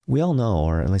We all know,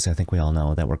 or at least I think we all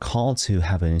know, that we're called to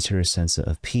have an interior sense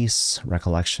of peace,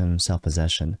 recollection,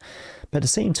 self-possession. But at the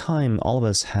same time, all of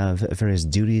us have various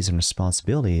duties and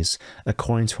responsibilities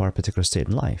according to our particular state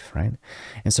in life, right?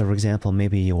 And so, for example,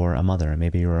 maybe you're a mother,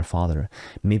 maybe you're a father,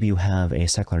 maybe you have a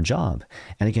secular job.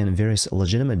 And again, various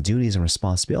legitimate duties and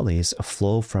responsibilities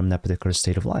flow from that particular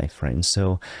state of life, right? And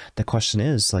so the question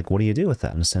is, like, what do you do with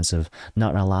that in the sense of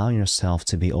not allowing yourself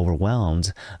to be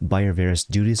overwhelmed by your various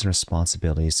duties and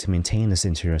responsibilities to maintain this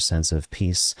interior sense of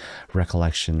peace,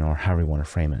 recollection, or however you want to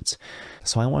frame it.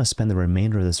 So I want to spend the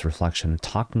remainder of this reflection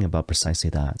talking about precisely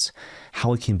that,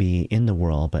 how we can be in the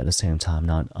world, but at the same time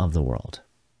not of the world.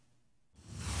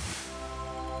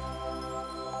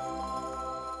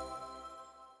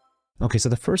 Okay, so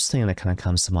the first thing that kind of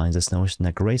comes to mind is this notion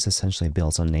that grace essentially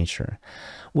builds on nature,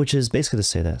 which is basically to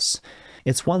say this.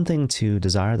 It's one thing to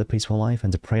desire the peaceful life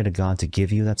and to pray to God to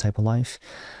give you that type of life,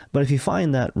 but if you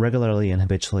find that regularly and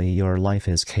habitually your life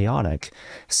is chaotic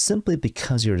simply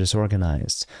because you're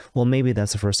disorganized, well, maybe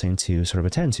that's the first thing to sort of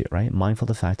attend to, right? Mindful of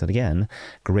the fact that, again,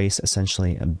 grace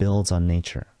essentially builds on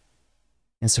nature.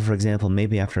 And so, for example,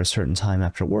 maybe after a certain time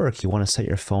after work, you want to set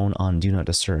your phone on Do Not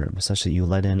Disturb, such that you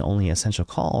let in only essential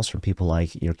calls from people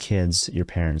like your kids, your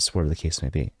parents, whatever the case may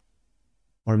be.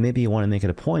 Or maybe you want to make it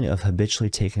a point of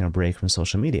habitually taking a break from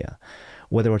social media,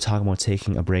 whether we're talking about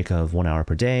taking a break of 1 hour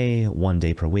per day, 1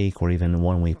 day per week, or even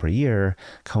 1 week per year,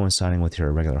 coinciding with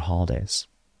your regular holidays.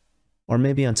 Or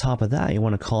maybe on top of that, you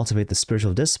want to cultivate the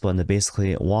spiritual discipline to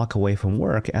basically walk away from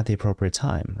work at the appropriate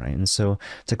time, right? And so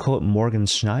to quote Morgan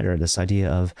Schneider, this idea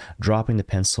of dropping the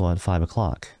pencil at 5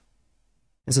 o'clock.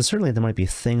 And so certainly there might be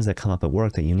things that come up at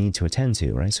work that you need to attend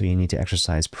to, right? So you need to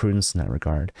exercise prudence in that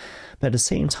regard. But at the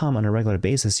same time, on a regular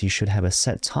basis, you should have a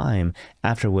set time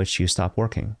after which you stop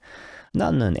working.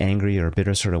 Not in an angry or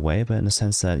bitter sort of way, but in the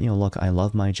sense that, look, I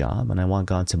love my job and I want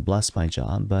God to bless my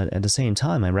job. But at the same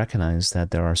time, I recognize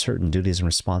that there are certain duties and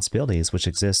responsibilities which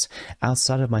exist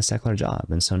outside of my secular job.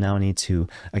 And so now I need to,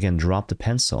 again, drop the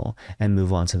pencil and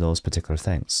move on to those particular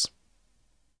things.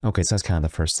 Okay, so that's kind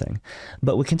of the first thing.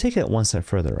 But we can take it one step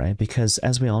further, right? Because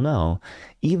as we all know,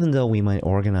 even though we might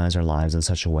organize our lives in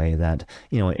such a way that,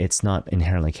 it's not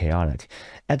inherently chaotic,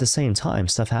 at the same time,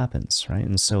 stuff happens, right?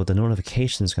 And so the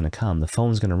notification is going to come, the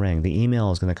phone's going to ring, the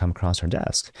email is going to come across our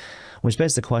desk, which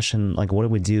begs the question, like, what do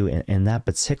we do in that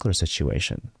particular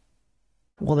situation?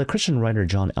 Well, the Christian writer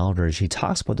John Eldredge, he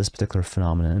talks about this particular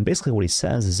phenomenon, and basically what he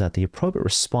says is that the appropriate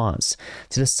response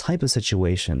to this type of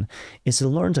situation is to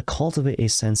learn to cultivate a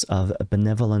sense of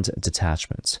benevolent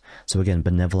detachment. So again,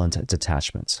 benevolent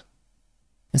detachment.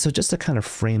 And so just to kind of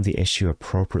frame the issue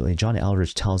appropriately, John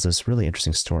Eldredge tells this really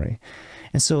interesting story.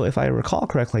 And so if I recall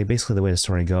correctly, basically the way the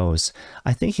story goes,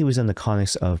 I think he was in the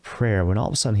context of prayer when all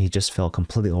of a sudden he just felt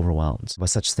completely overwhelmed by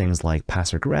such things like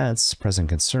past regrets, present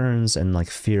concerns, and like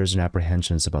fears and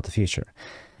apprehensions about the future.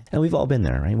 And we've all been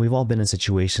there, right? We've all been in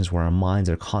situations where our minds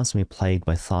are constantly plagued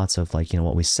by thoughts of like,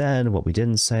 what we said, what we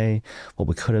didn't say, what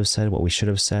we could have said, what we should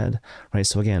have said, right?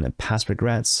 So again, past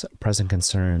regrets, present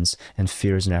concerns, and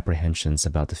fears and apprehensions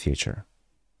about the future.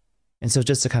 And so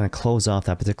just to kind of close off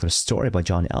that particular story by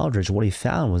John Eldredge, what he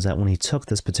found was that when he took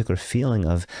this particular feeling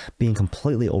of being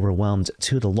completely overwhelmed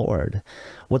to the Lord,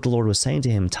 what the Lord was saying to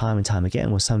him time and time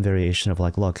again was some variation of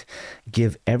like, look,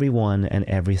 give everyone and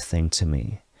everything to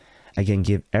me. Again,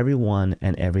 give everyone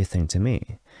and everything to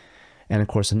me. And of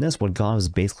course, in this, what God was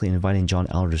basically inviting John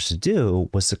Eldredge to do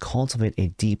was to cultivate a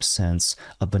deep sense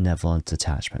of benevolent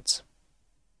detachment.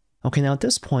 Okay, now at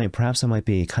this point, perhaps it might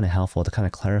be kind of helpful to kind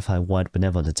of clarify what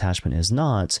benevolent detachment is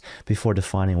not before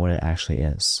defining what it actually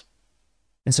is.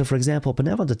 And so, for example,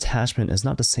 benevolent detachment is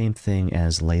not the same thing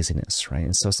as laziness, right?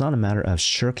 And so it's not a matter of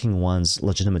shirking one's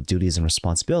legitimate duties and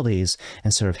responsibilities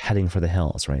and sort of heading for the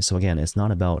hills, right? So again, it's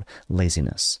not about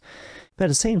laziness. But at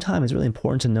the same time, it's really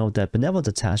important to note that benevolent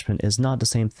detachment is not the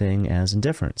same thing as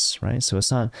indifference, right? So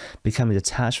it's not becoming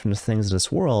detached from the things of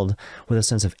this world with a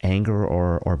sense of anger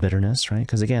or bitterness, right?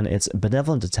 Because again, it's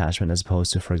benevolent detachment as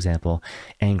opposed to, for example,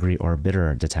 angry or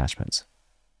bitter detachment.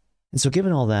 And so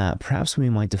given all that, perhaps we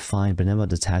might define benevolent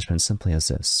detachment simply as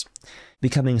this: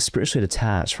 becoming spiritually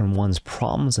detached from one's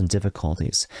problems and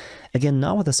difficulties. Again,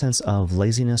 not with a sense of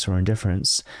laziness or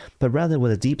indifference, but rather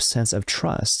with a deep sense of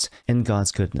trust in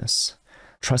God's goodness.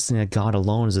 Trusting that God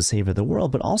alone is the Savior of the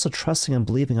world, but also trusting and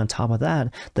believing on top of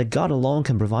that, that God alone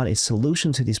can provide a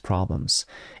solution to these problems,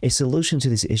 a solution to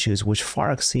these issues which far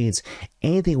exceeds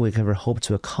anything we could ever hope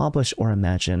to accomplish or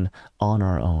imagine on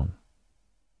our own.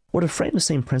 Or to frame the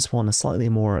same principle in a slightly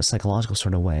more psychological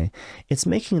sort of way, it's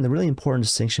making the really important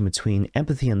distinction between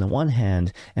empathy on the one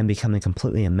hand and becoming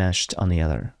completely enmeshed on the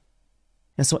other.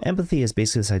 And so empathy is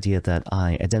basically this idea that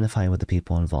I identify with the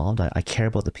people involved, I care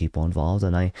about the people involved,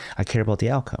 and I care about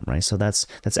the outcome, right? So that's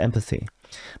empathy.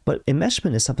 But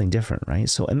enmeshment is something different, right?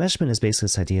 So enmeshment is basically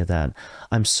this idea that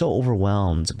I'm so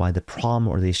overwhelmed by the problem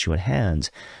or the issue at hand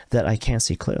that I can't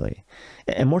see clearly.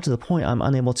 And more to the point, I'm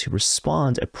unable to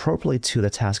respond appropriately to the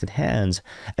task at hand,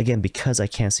 again, because I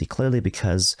can't see clearly,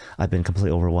 because I've been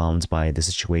completely overwhelmed by the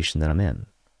situation that I'm in.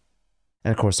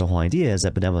 And of course, the whole idea is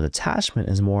that benevolent detachment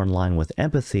is more in line with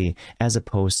empathy as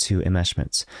opposed to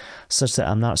enmeshment, such that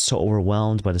I'm not so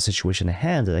overwhelmed by the situation at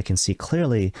hand that I can see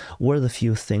clearly what are the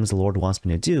few things the Lord wants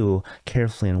me to do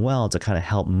carefully and well to kind of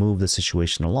help move the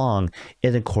situation along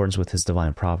in accordance with his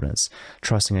divine providence,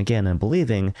 trusting again and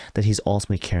believing that he's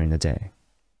ultimately carrying the day.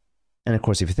 And of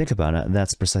course, if you think about it,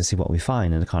 that's precisely what we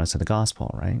find in the context of the gospel,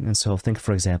 right? And so think,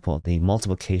 for example, the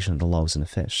multiplication of the loaves and the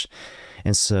fish.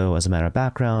 And so as a matter of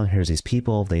background, here's these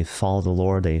people, they've followed the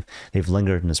Lord, they've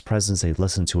lingered in his presence, they've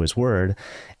listened to his word,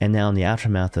 and now in the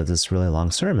aftermath of this really long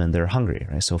sermon, they're hungry,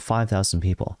 right? So 5,000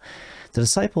 people. The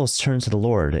disciples turn to the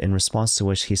Lord, in response to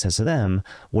which he says to them,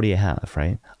 what do you have,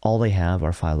 right? All they have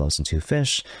are 5 loaves and 2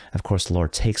 fish. Of course, the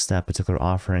Lord takes that particular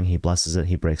offering, he blesses it,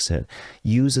 he breaks it,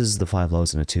 uses the 5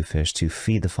 loaves and the 2 fish to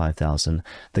feed the 5,000,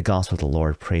 the gospel of the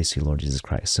Lord, praise to you, Lord Jesus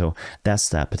Christ. So that's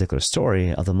that particular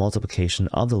story of the multiplication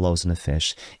of the loaves and the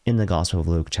fish in the Gospel of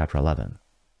Luke chapter 11.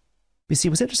 You see,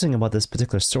 what's interesting about this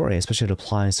particular story, especially it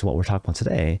applies to what we're talking about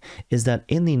today, is that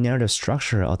in the narrative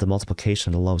structure of the multiplication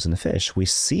of the loaves and the fish, we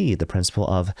see the principle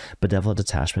of benevolent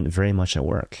detachment very much at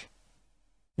work.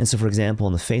 And so, for example,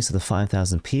 in the face of the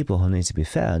 5,000 people who need to be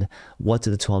fed, what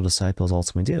do the 12 disciples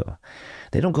ultimately do?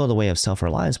 They don't go the way of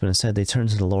self-reliance, but instead they turn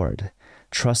to the Lord,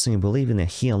 trusting and believing that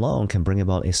he alone can bring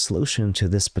about a solution to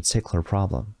this particular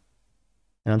problem.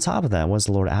 And on top of that, what does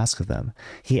the Lord ask of them?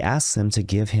 He asks them to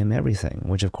give him everything,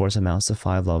 which of course amounts to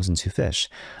 5 loaves and 2 fish,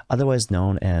 otherwise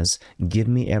known as give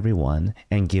me everyone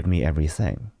and give me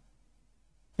everything.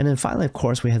 And then finally, of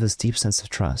course, we have this deep sense of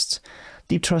trust.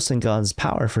 Deep trust in God's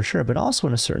power for sure, but also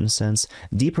in a certain sense,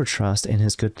 deeper trust in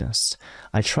his goodness.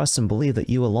 I trust and believe that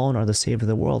you alone are the Savior of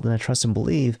the world, and I trust and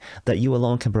believe that you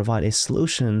alone can provide a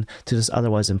solution to this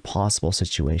otherwise impossible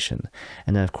situation.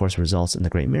 And that, of course, results in the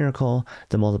great miracle,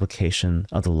 the multiplication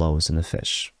of the loaves and the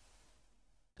fish.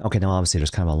 Okay, now obviously there's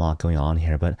kind of a lot going on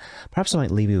here, but perhaps I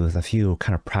might leave you with a few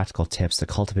kind of practical tips to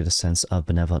cultivate a sense of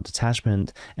benevolent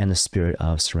detachment and the spirit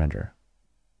of surrender.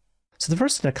 So the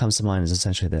first thing that comes to mind is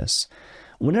essentially this.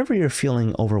 Whenever you're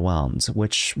feeling overwhelmed,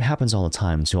 which happens all the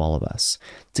time to all of us,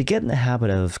 to get in the habit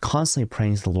of constantly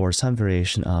praying to the Lord some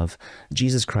variation of,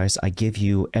 Jesus Christ, I give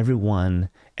you everyone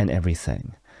and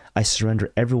everything. I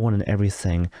surrender everyone and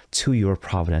everything to your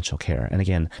providential care. And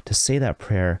again, to say that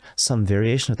prayer, some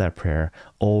variation of that prayer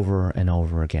over and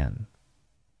over again.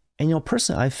 And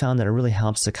personally, I've found that it really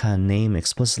helps to kind of name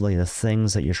explicitly the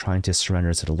things that you're trying to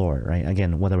surrender to the Lord, right?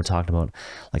 Again, whether we're talking about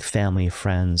like family,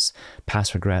 friends,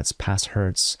 past regrets, past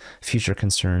hurts, future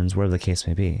concerns, whatever the case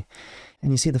may be. And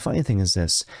you see, the funny thing is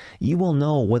this, you will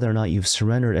know whether or not you've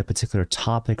surrendered a particular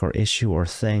topic or issue or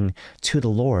thing to the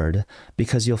Lord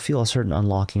because you'll feel a certain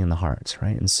unlocking in the heart,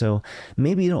 right? And so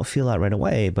maybe you don't feel that right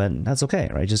away, but that's okay,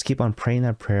 right? Just keep on praying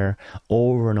that prayer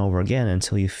over and over again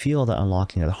until you feel that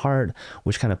unlocking of the heart,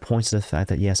 which kind of points to the fact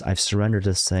that, yes, I've surrendered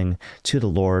this thing to the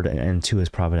Lord and to his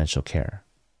providential care.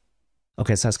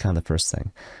 Okay, so that's kind of the first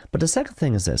thing. But the second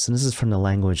thing is this, and this is from the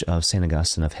language of St.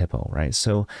 Augustine of Hippo, right?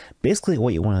 So basically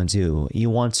what you want to do, you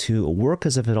want to work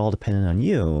as if it all depended on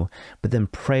you, but then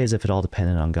pray as if it all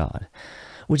depended on God,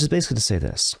 which is basically to say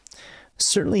this.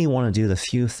 Certainly you want to do the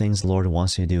few things the Lord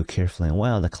wants you to do carefully and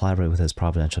well to collaborate with his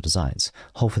providential designs.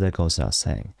 Hopefully that goes without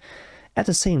saying. At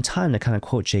the same time, to kind of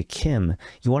quote Jake Kim,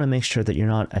 you want to make sure that you're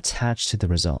not attached to the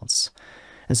results.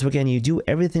 And so again, you do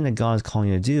everything that God is calling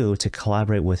you to do to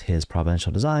collaborate with his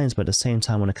providential designs, but at the same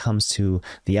time, when it comes to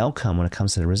the outcome, when it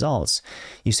comes to the results,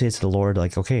 you say to the Lord,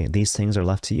 like, okay, these things are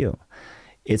left to you.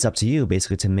 It's up to you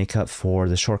basically to make up for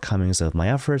the shortcomings of my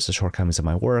efforts, the shortcomings of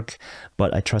my work,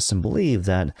 but I trust and believe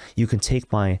that you can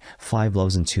take my 5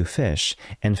 loaves and 2 fish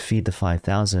and feed the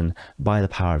 5,000 by the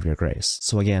power of your grace.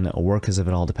 So again, work as if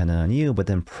it all depended on you, but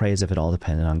then pray as if it all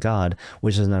depended on God,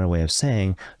 which is another way of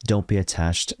saying, don't be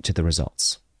attached to the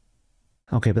results.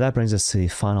 Okay, but that brings us to the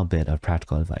final bit of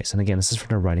practical advice. And again, this is from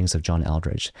the writings of John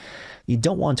Eldredge. You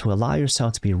don't want to allow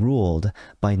yourself to be ruled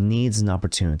by needs and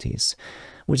opportunities,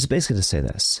 which is basically to say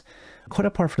this. Quite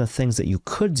apart from the things that you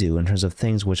could do in terms of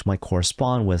things which might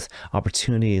correspond with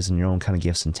opportunities and your own kind of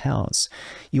gifts and talents,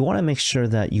 you want to make sure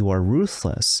that you are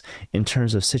ruthless in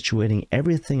terms of situating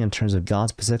everything in terms of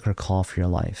God's particular call for your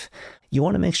life. You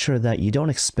want to make sure that you don't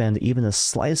expend even the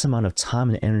slightest amount of time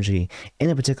and energy in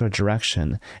a particular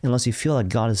direction unless you feel that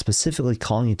God is specifically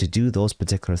calling you to do those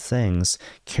particular things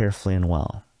carefully and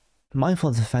well. Mindful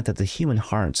of the fact that the human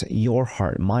heart, your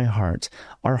heart, my heart,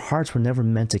 our hearts were never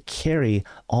meant to carry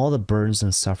all the burdens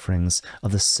and sufferings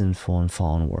of the sinful and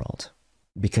fallen world.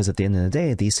 Because at the end of the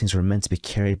day, these things were meant to be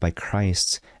carried by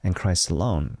Christ and Christ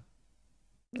alone.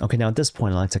 Okay, now at this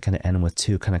point, I'd like to kind of end with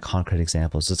two kind of concrete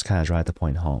examples just to kind of drive the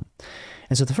point home.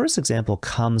 And so the first example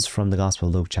comes from the Gospel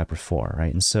of Luke chapter 4,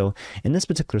 right? And so in this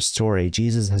particular story,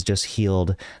 Jesus has just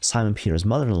healed Simon Peter's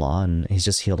mother-in-law, and he's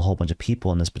just healed a whole bunch of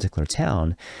people in this particular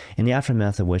town, in the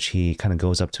aftermath of which he kind of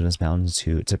goes up to this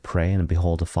mountain to pray and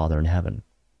behold the Father in heaven.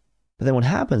 But then what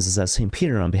happens is that St.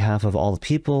 Peter, on behalf of all the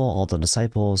people, all the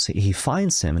disciples, he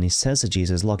finds him and he says to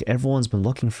Jesus, look, everyone's been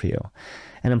looking for you.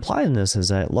 And implied in this is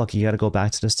that, look, you got to go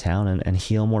back to this town and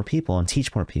heal more people and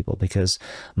teach more people because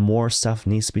more stuff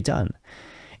needs to be done.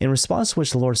 In response to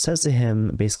which the Lord says to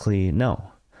him, basically,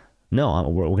 no,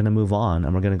 we're going to move on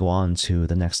and we're going to go on to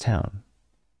the next town.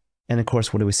 And of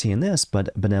course, what do we see in this but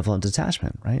benevolent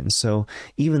detachment, right? And so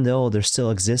even though there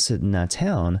still existed in that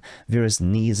town various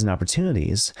needs and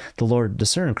opportunities, the Lord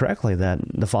discerned correctly that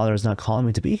the Father is not calling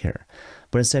me to be here,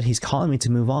 but instead he's calling me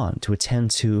to move on, to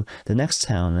attend to the next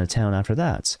town and the town after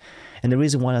that. And the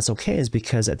reason why that's okay is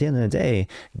because at the end of the day,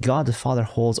 God the Father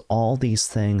holds all these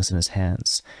things in his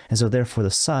hands. And so therefore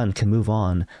the Son can move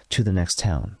on to the next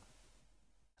town.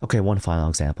 Okay, one final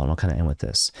example, and I'll kind of end with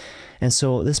this. And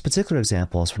so this particular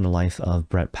example is from the life of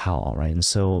Brett Powell, right? And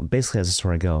so basically as the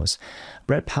story goes,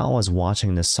 Brett Powell was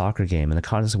watching this soccer game in the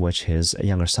context of which his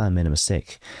younger son made a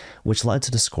mistake, which led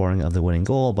to the scoring of the winning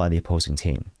goal by the opposing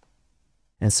team.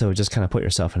 And so just kind of put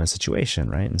yourself in a situation,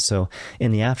 right? And so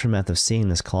in the aftermath of seeing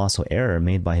this colossal error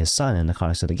made by his son in the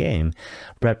context of the game,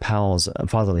 Brett Powell's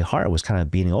fatherly heart was kind of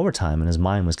beating overtime and his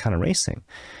mind was kind of racing.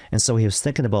 And so he was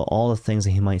thinking about all the things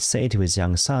that he might say to his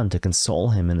young son to console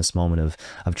him in this moment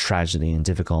of tragedy and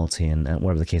difficulty and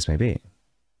whatever the case may be.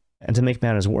 And to make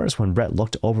matters worse, when Brett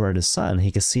looked over at his son,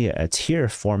 he could see a tear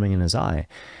forming in his eye.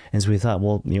 And so he thought,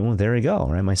 well, there you go,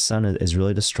 right? My son is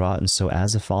really distraught. And so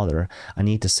as a father, I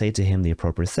need to say to him the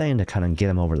appropriate thing to kind of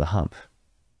get him over the hump.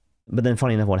 But then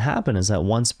funny enough, what happened is that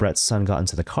once Brett's son got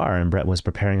into the car and Brett was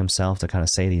preparing himself to kind of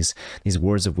say these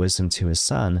words of wisdom to his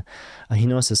son, he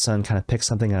noticed his son kind of pick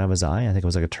something out of his eye. I think it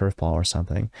was like a turf ball or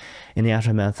something. In the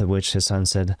aftermath of which his son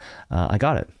said, I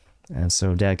got it. And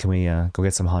so, Dad, can we go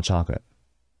get some hot chocolate?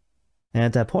 And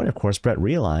at that point, of course, Brett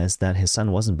realized that his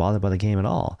son wasn't bothered by the game at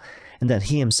all, and that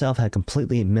he himself had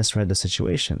completely misread the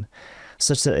situation,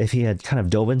 such that if he had kind of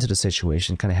dove into the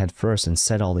situation kind of head first and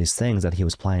said all these things that he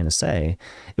was planning to say,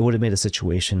 it would have made the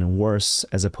situation worse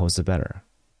as opposed to better.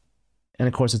 And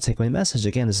of course, the takeaway message,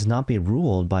 again, is to not be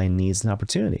ruled by needs and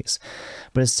opportunities,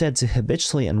 but instead to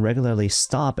habitually and regularly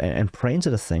stop and pray into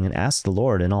the thing and ask the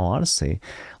Lord, in all honesty,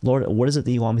 Lord, what is it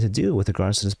that you want me to do with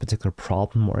regards to this particular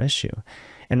problem or issue?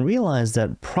 And realize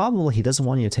that probably he doesn't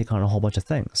want you to take on a whole bunch of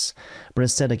things, but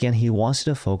instead, again, he wants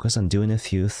you to focus on doing a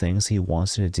few things he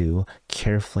wants you to do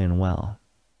carefully and well.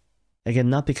 Again,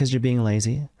 not because you're being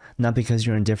lazy, not because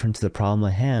you're indifferent to the problem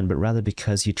at hand, but rather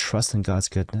because you trust in God's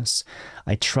goodness.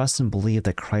 I trust and believe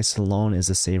that Christ alone is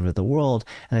the Savior of the world,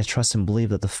 and I trust and believe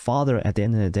that the Father, at the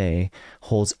end of the day,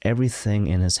 holds everything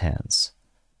in his hands.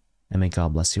 And may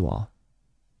God bless you all.